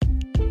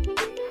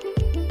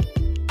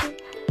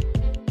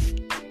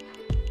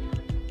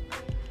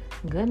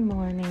Good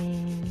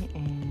morning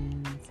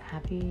and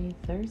happy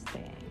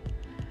Thursday.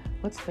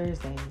 What's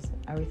Thursdays?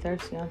 Are we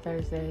thirsty on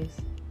Thursdays?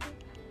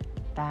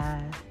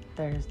 Thigh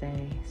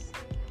Thursdays?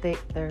 Thick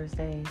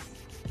Thursdays?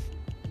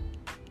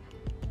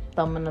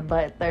 Thumb in the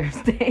butt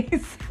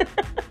Thursdays?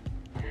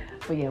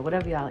 But yeah,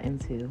 whatever y'all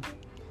into,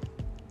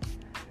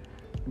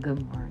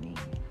 good morning.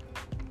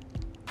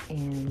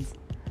 And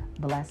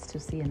blessed to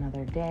see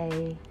another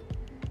day.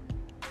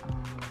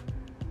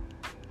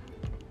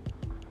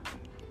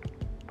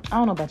 I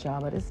don't know about y'all,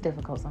 but it's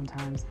difficult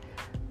sometimes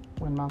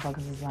when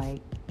motherfuckers is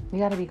like, you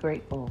gotta be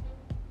grateful.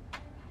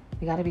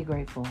 You gotta be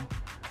grateful.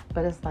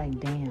 But it's like,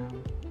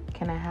 damn,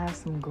 can I have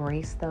some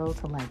grace though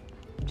to like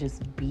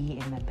just be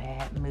in a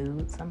bad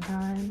mood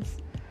sometimes?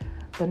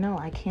 But no,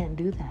 I can't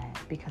do that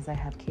because I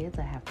have kids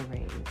I have to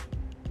raise.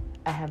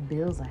 I have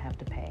bills I have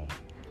to pay.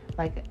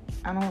 Like,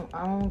 I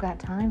don't got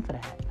time for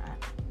that.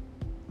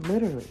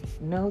 Literally,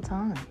 no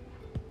time.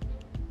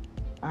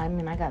 I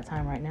mean, I got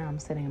time right now. I'm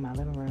sitting in my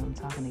living room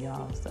talking to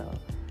y'all. So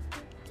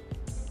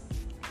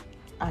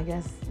I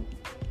guess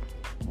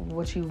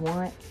what you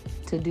want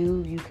to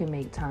do, you can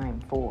make time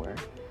for.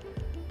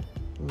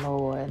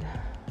 Lord.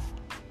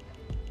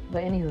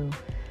 But anywho,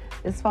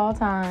 it's fall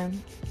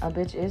time. A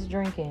bitch is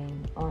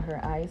drinking on her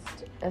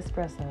iced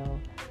espresso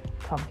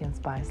pumpkin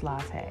spice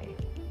latte.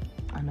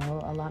 I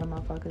know a lot of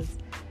motherfuckers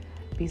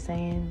be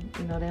saying,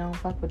 they don't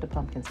fuck with the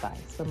pumpkin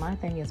spice. But my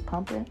thing is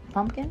pumpkin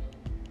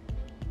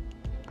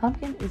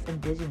is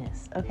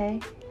indigenous, okay?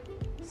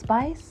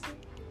 Spice?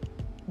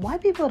 White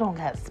people don't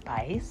got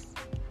spice.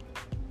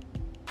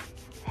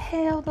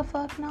 Hell the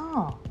fuck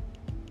no.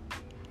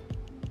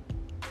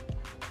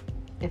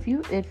 If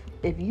you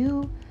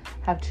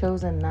have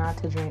chosen not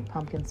to drink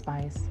pumpkin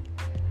spice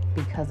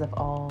because of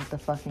all the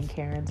fucking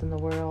Karens in the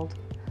world,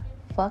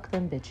 fuck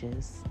them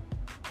bitches.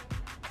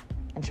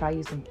 And try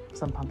you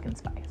some pumpkin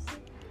spice.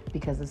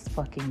 Because it's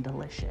fucking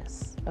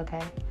delicious,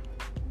 okay?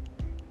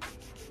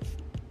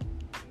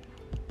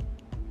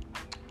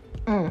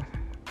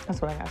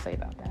 That's what I gotta say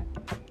about that.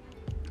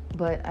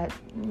 But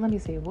let me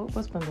see,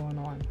 what's been going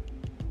on?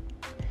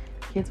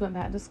 Kids went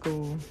back to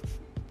school.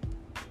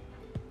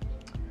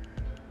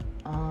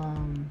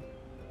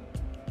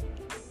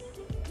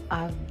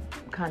 I've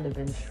kind of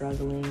been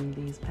struggling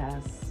these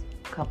past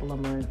couple of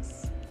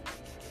months,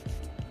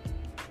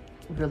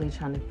 really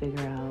trying to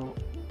figure out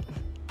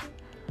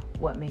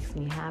what makes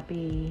me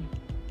happy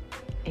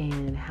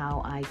and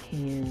how I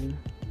can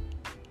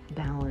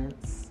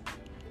balance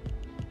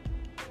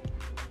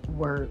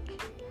work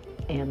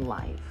and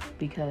life,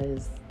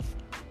 because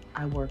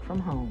I work from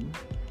home,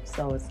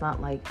 so it's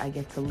not like I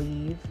get to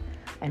leave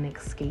and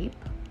escape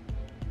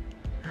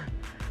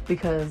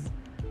because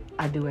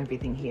I do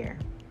everything here.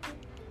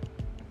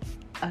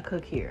 I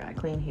cook here, I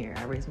clean here,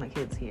 I raise my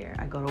kids here,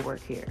 I go to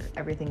work here,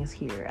 everything is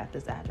here at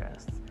this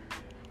address.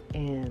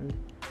 And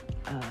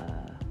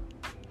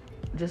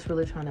just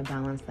really trying to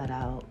balance that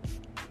out,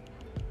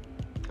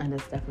 and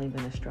it's definitely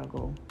been a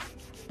struggle.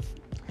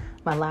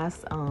 My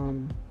last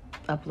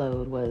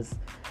upload was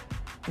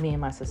me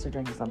and my sister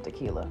drinking some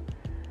tequila,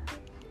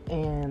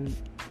 and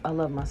I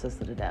love my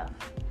sister to death,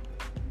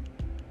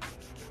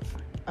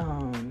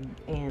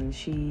 and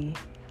she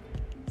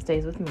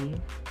stays with me.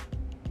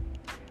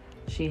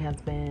 She has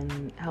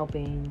been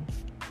helping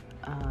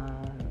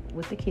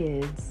with the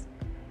kids,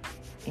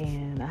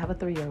 and I have a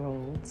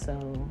 3-year-old,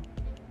 so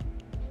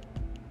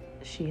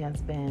she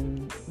has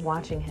been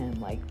watching him.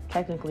 Like,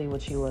 technically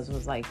what she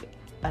was like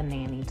a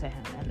nanny to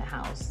him in the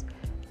house,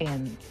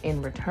 and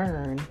in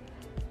return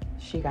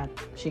she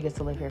gets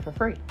to live here for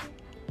free.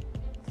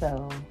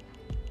 So,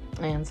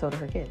 and so do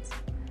her kids,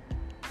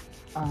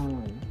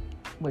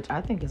 which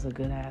I think is a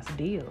good ass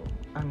deal.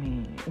 I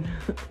mean,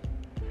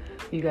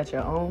 you got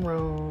your own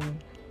room.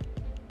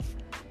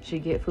 She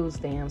get food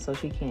stamps, so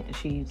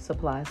she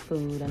supplies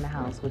food in the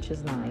house, which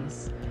is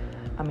nice.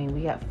 I mean,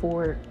 we got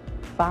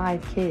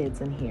 5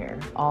 kids in here,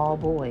 all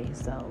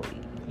boys, so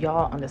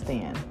y'all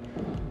understand.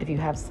 If you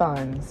have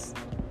sons,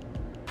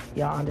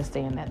 y'all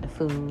understand that the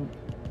food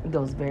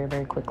goes very,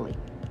 very quickly.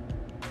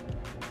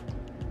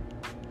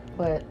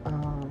 But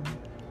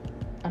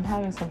I'm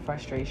having some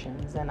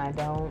frustrations, and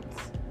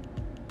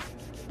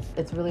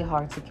it's really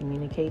hard to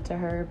communicate to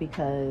her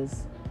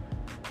because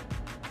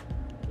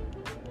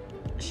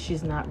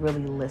she's not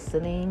really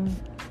listening.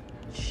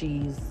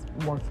 She's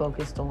more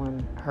focused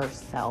on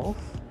herself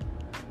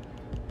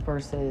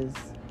versus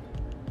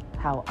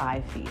how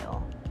I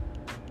feel.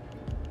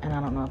 And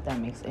I don't know if that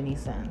makes any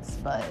sense,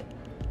 but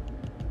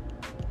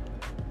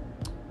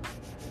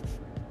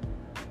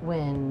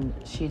when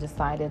she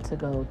decided to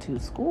go to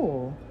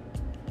school,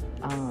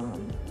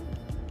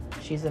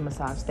 she's in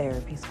massage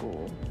therapy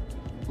school.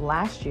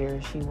 Last year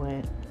she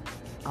went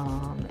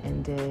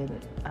and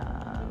did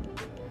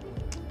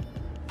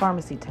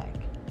pharmacy tech.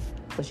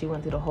 So she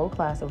went through the whole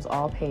class. It was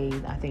all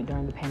paid. I think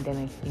during the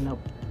pandemic,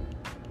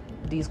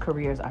 these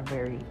careers are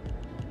very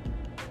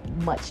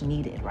much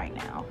needed right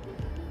now.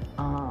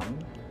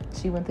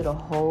 She went through the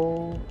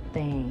whole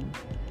thing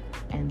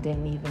and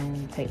didn't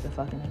even take the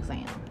fucking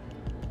exam.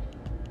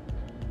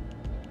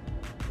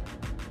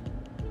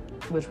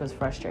 which was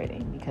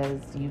frustrating because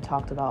you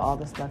talked about all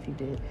the stuff you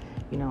did.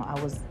 You know, I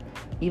was,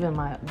 even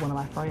one of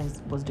my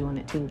friends was doing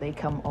it too. They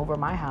come over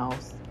my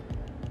house,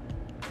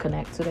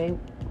 connect to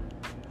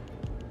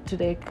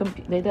their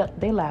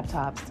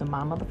laptops to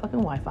my motherfucking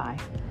Wi-Fi,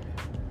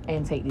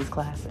 and take these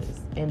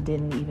classes, and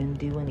didn't even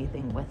do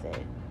anything with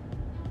it.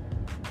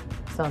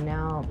 So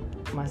now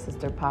my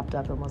sister popped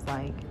up and was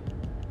like,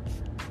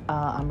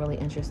 I'm really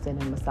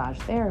interested in massage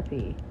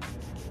therapy.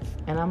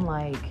 And I'm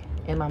like,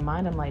 in my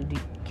mind, I'm like,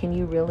 can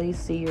you really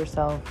see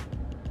yourself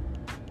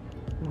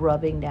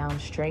rubbing down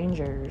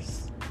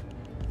strangers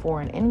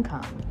for an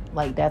income?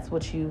 Like, that's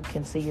what you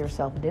can see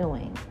yourself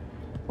doing.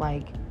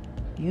 Like,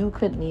 you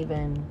couldn't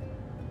even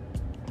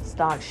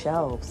stock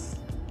shelves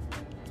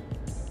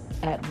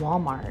at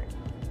Walmart,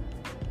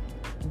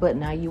 but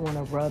now you want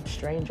to rub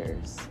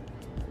strangers.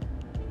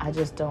 I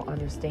just don't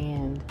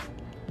understand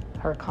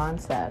her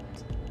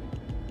concept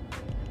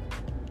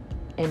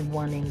in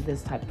wanting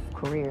this type of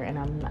career.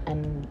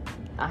 And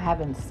I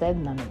haven't said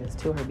none of this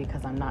to her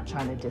because I'm not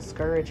trying to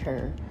discourage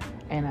her,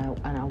 and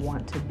I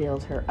want to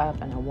build her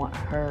up, and I want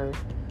her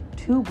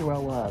to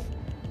grow up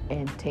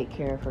and take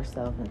care of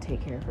herself and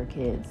take care of her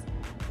kids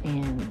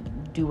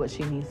and do what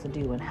she needs to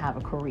do and have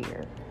a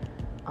career.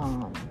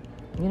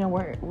 You know,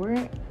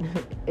 we're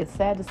it's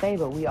sad to say,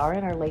 but we are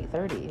in our late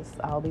 30s.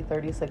 I'll be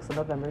 36 in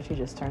November. She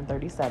just turned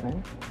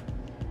 37.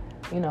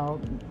 You know,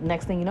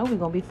 next thing you know, we're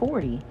gonna be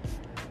 40.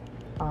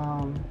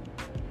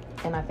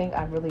 And I think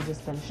I've really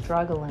just been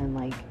struggling,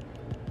 like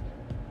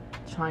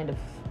trying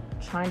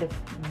to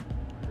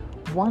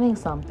wanting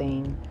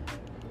something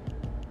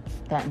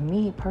that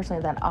me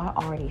personally that I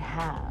already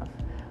have.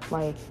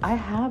 Like, I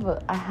have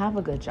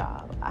a good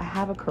job. I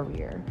have a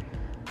career.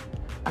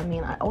 I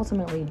mean, I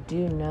ultimately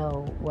do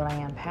know what I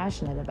am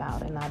passionate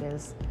about, and that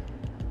is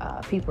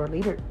people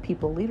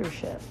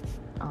leadership.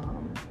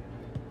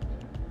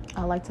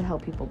 I like to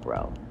help people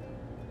grow.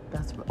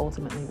 That's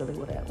ultimately really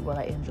what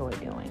I enjoy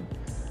doing.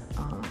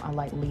 I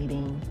like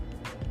leading.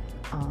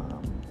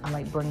 I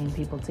like bringing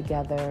people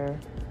together.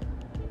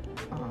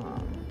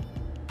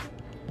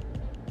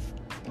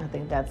 I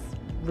think that's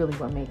really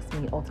what makes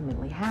me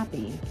ultimately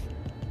happy.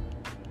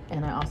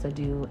 And I also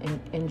do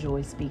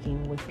enjoy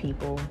speaking with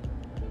people.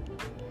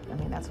 I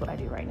mean, that's what I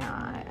do right now.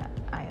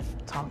 I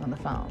talk on the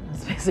phone.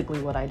 That's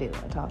basically what I do.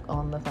 I talk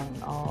on the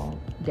phone all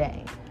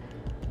day.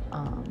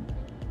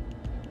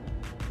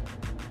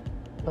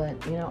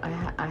 But you know, I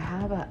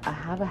have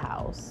a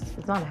house.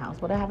 It's not a house,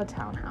 but I have a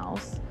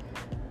townhouse.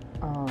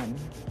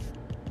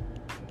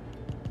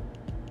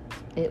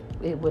 It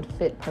would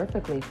fit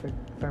perfectly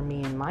for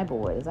me and my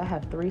boys. I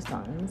have 3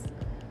 sons.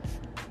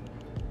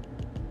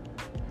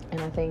 And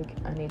I think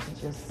I need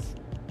to just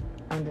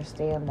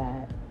understand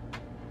that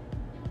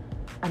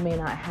I may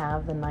not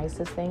have the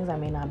nicest things. I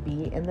may not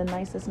be in the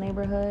nicest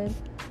neighborhood.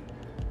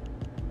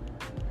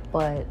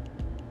 But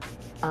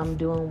I'm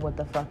doing what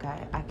the fuck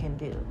I can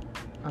do.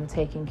 I'm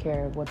taking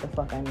care of what the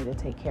fuck I need to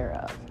take care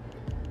of.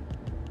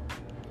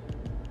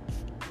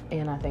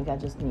 And I think I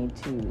just need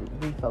to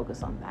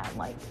refocus on that.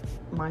 Like,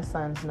 my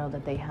sons know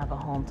that they have a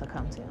home to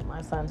come to.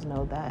 My sons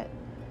know that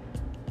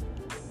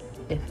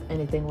if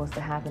anything was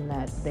to happen,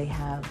 that they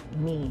have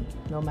me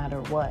no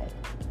matter what.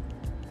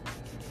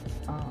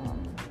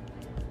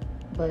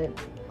 But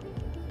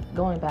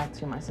going back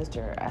to my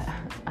sister,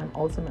 I'm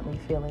ultimately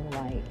feeling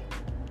like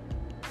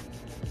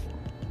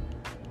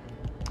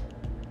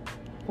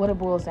what it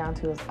boils down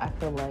to is I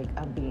feel like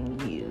I'm being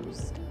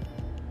used,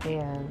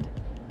 and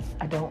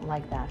I don't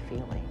like that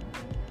feeling,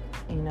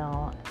 you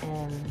know,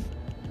 and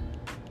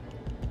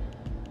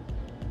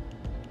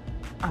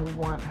I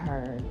want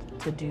her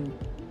to do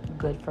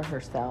good for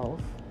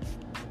herself,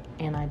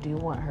 and I do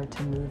want her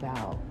to move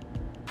out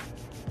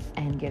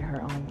and get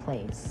her own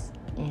place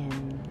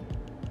and,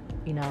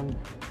 you know,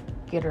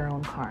 get her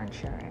own car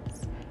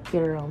insurance,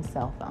 get her own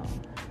cell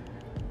phone,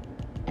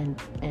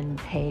 and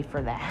pay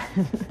for that.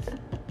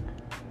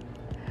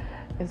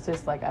 It's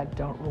just like, I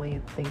don't really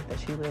think that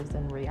she lives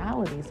in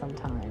reality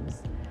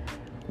sometimes,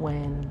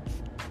 when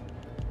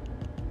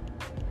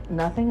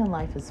nothing in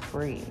life is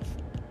free.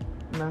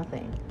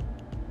 Nothing.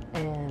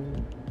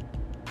 And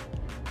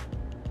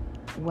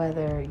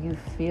whether you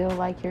feel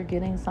like you're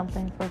getting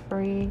something for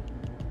free,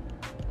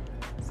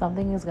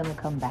 something is going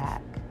to come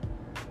back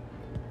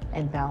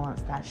and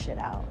balance that shit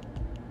out.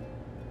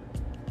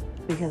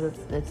 Because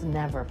it's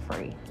never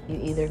free.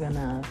 You're either going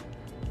to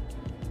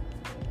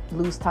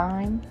lose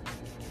time,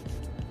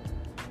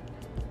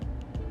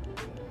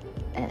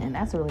 and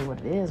that's really what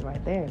it is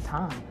right there,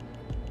 time.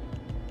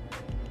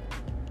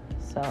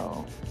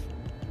 So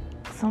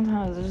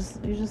sometimes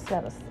you just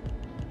gotta,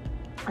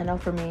 I know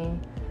for me,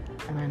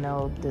 and I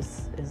know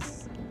this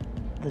is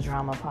the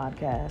drama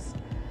podcast,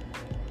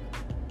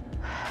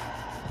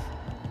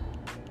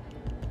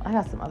 I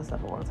got some other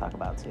stuff I want to talk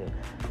about too,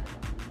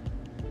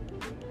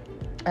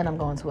 and I'm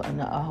going to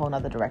a whole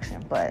nother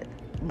direction. But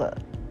look,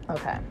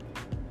 okay,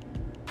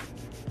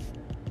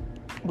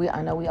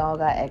 I know we all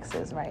got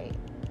exes, right?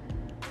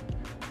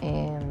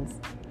 And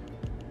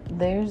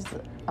there's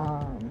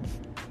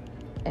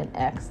an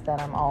ex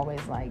that I'm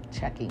always like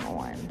checking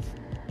on.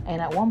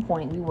 And at one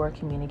point we were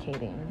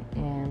communicating,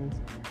 and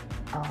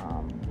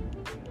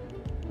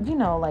you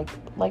know, like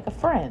a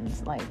friend,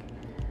 like,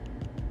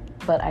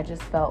 but I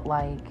just felt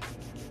like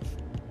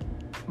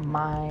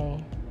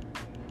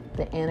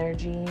the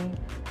energy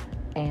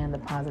and the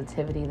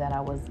positivity that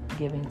I was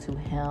giving to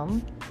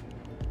him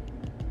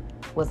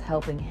was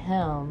helping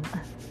him,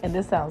 and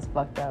this sounds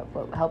fucked up,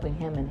 but helping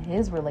him in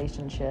his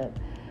relationship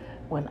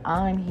when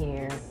I'm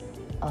here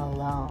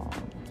alone.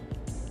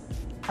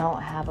 I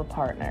don't have a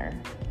partner.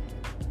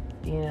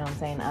 You know what I'm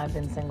saying? I've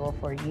been single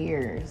for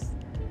years.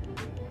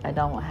 I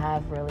don't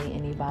have really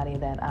anybody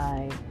that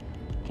I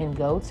can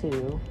go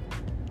to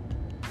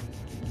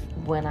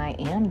when I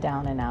am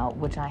down and out,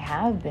 which I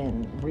have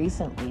been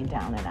recently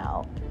down and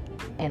out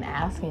and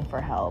asking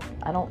for help.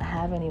 I don't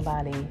have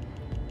anybody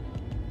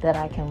that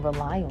I can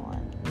rely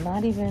on.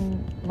 Not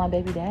even my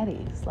baby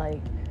daddies.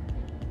 Like,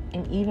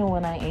 and even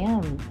when I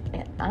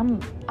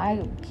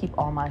keep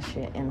all my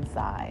shit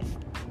inside.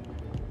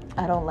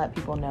 I don't let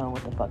people know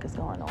what the fuck is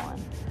going on.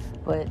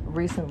 But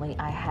recently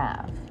I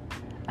have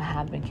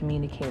been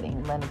communicating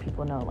and letting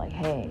people know, like,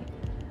 hey,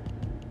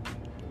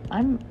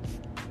 I'm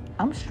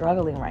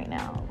struggling right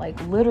now. Like,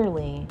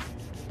 literally,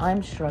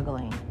 I'm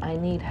struggling. I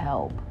need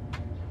help.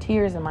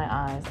 Tears in my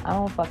eyes. I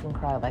don't fucking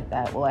cry like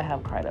that. Well, I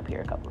have cried up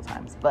here a couple of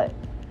times, but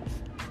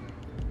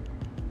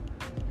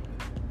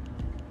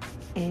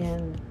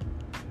and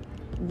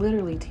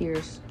literally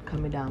tears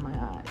coming down my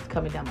eyes,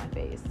 coming down my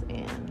face,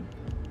 and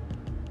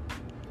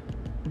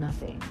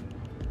nothing.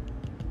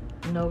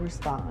 No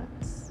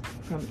response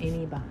from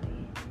anybody.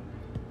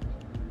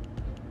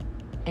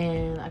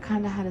 And I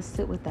kind of had to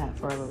sit with that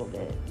for a little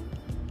bit.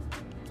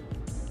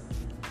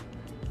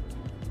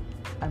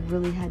 I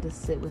really had to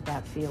sit with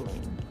that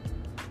feeling.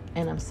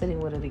 And I'm sitting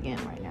with it again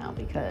right now,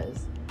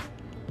 because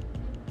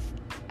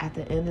at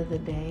the end of the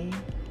day,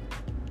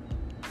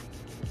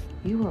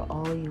 you are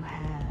all you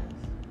have.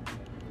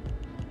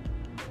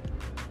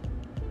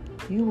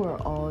 You are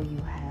all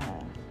you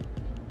have.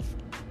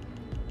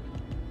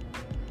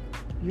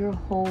 Your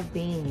whole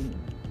being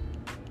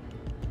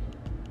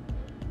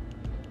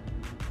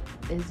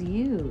is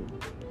you.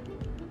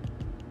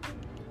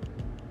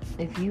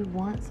 If you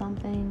want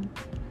something,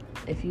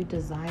 if you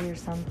desire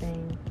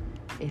something,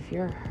 if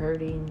you're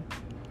hurting,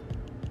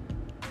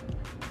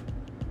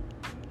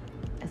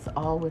 it's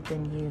all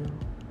within you.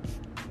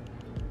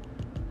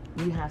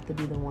 You have to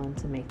be the one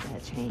to make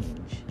that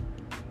change.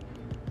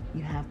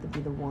 You have to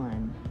be the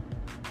one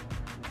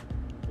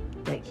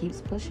that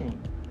keeps pushing.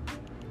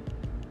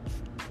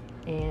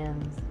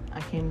 And I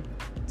came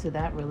to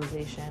that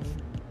realization,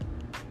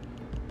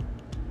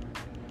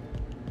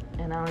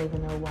 and I don't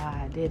even know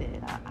why I did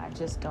it. I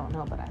just don't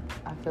know, but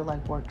I feel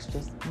like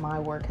my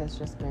work has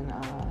just been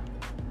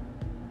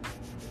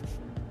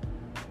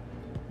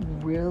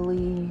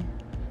really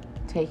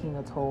taking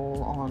a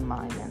toll on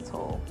my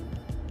mental.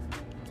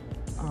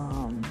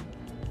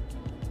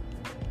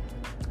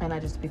 And I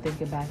just be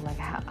thinking back, like,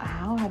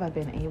 how have I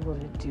been able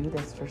to do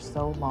this for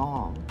so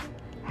long?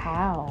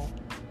 How?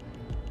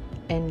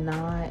 And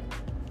not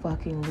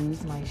fucking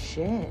lose my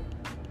shit?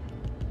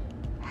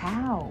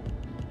 How?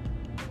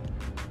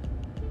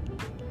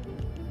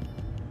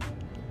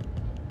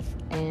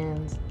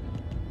 And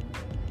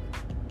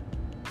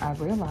I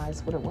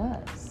realized what it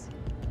was.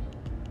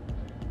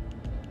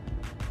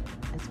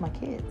 It's my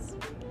kids.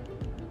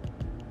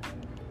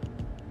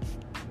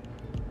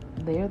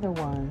 They're the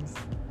ones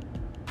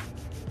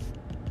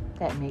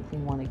that make me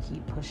want to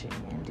keep pushing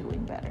and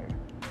doing better.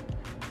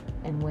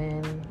 And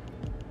when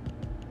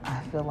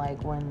I feel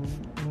like when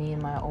me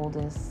and my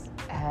oldest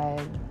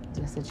had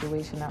the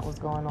situation that was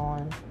going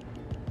on,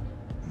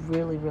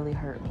 really, really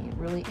hurt me. It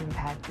really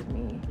impacted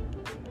me.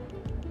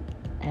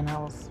 And I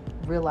was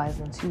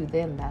realizing too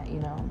then that, you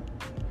know,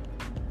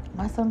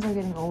 my sons are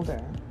getting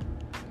older.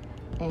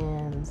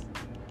 And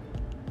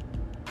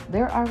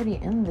they're already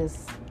in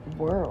this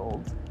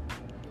world.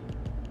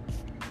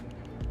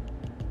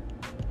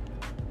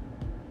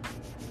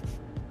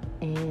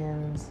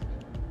 And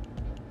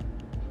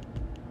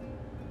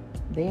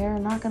they're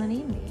not going to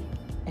need me.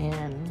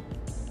 And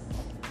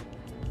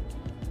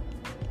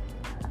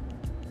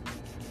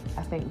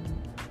I think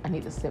I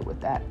need to sit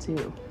with that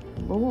too.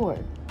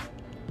 Lord.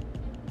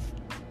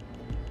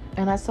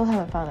 And I still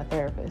haven't found a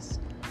therapist.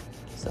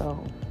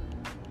 So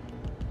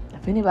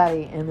if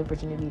anybody in the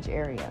Virginia Beach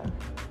area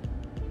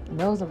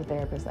knows of a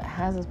therapist that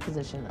has a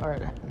position, or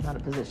not a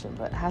position,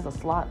 but has a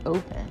slot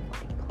open,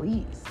 like,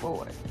 please,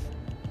 Lord.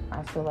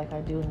 I feel like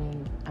I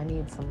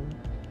need some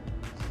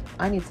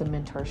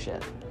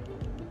mentorship.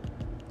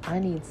 I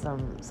need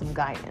some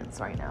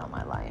guidance right now in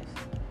my life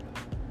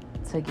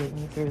to get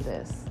me through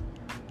this.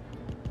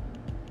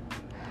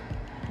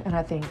 And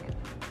I think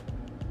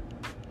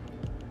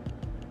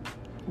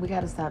we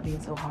got to stop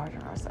being so hard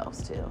on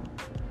ourselves too.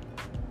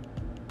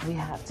 We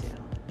have to.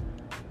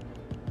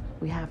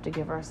 We have to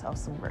give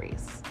ourselves some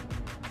grace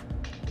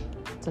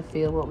to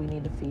feel what we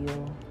need to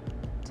feel,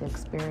 to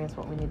experience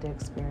what we need to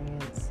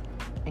experience,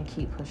 and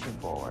keep pushing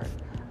forward.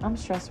 I'm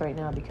stressed right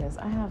now because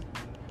I have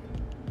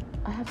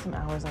I have some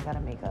hours I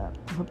gotta make up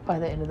by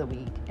the end of the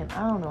week, and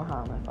I don't know how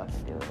I'm gonna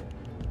fucking do it.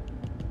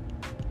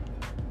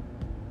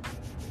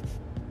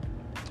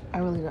 I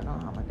really don't know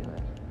how I'm gonna do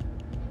it.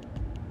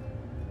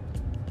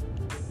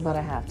 But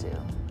I have to.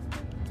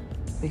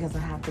 Because I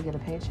have to get a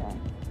paycheck.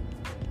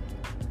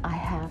 I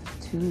have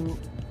to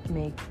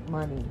make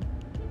money.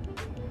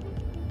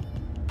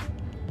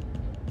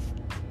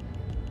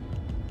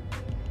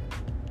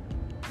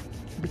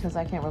 Because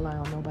I can't rely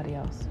on nobody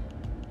else.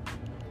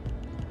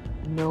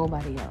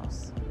 Nobody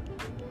else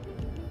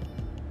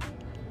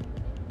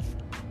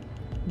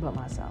but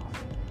myself.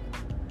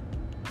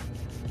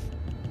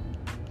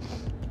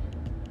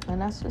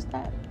 And that's just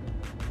that.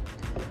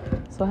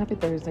 So happy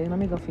Thursday. Let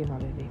me go feed my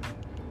baby.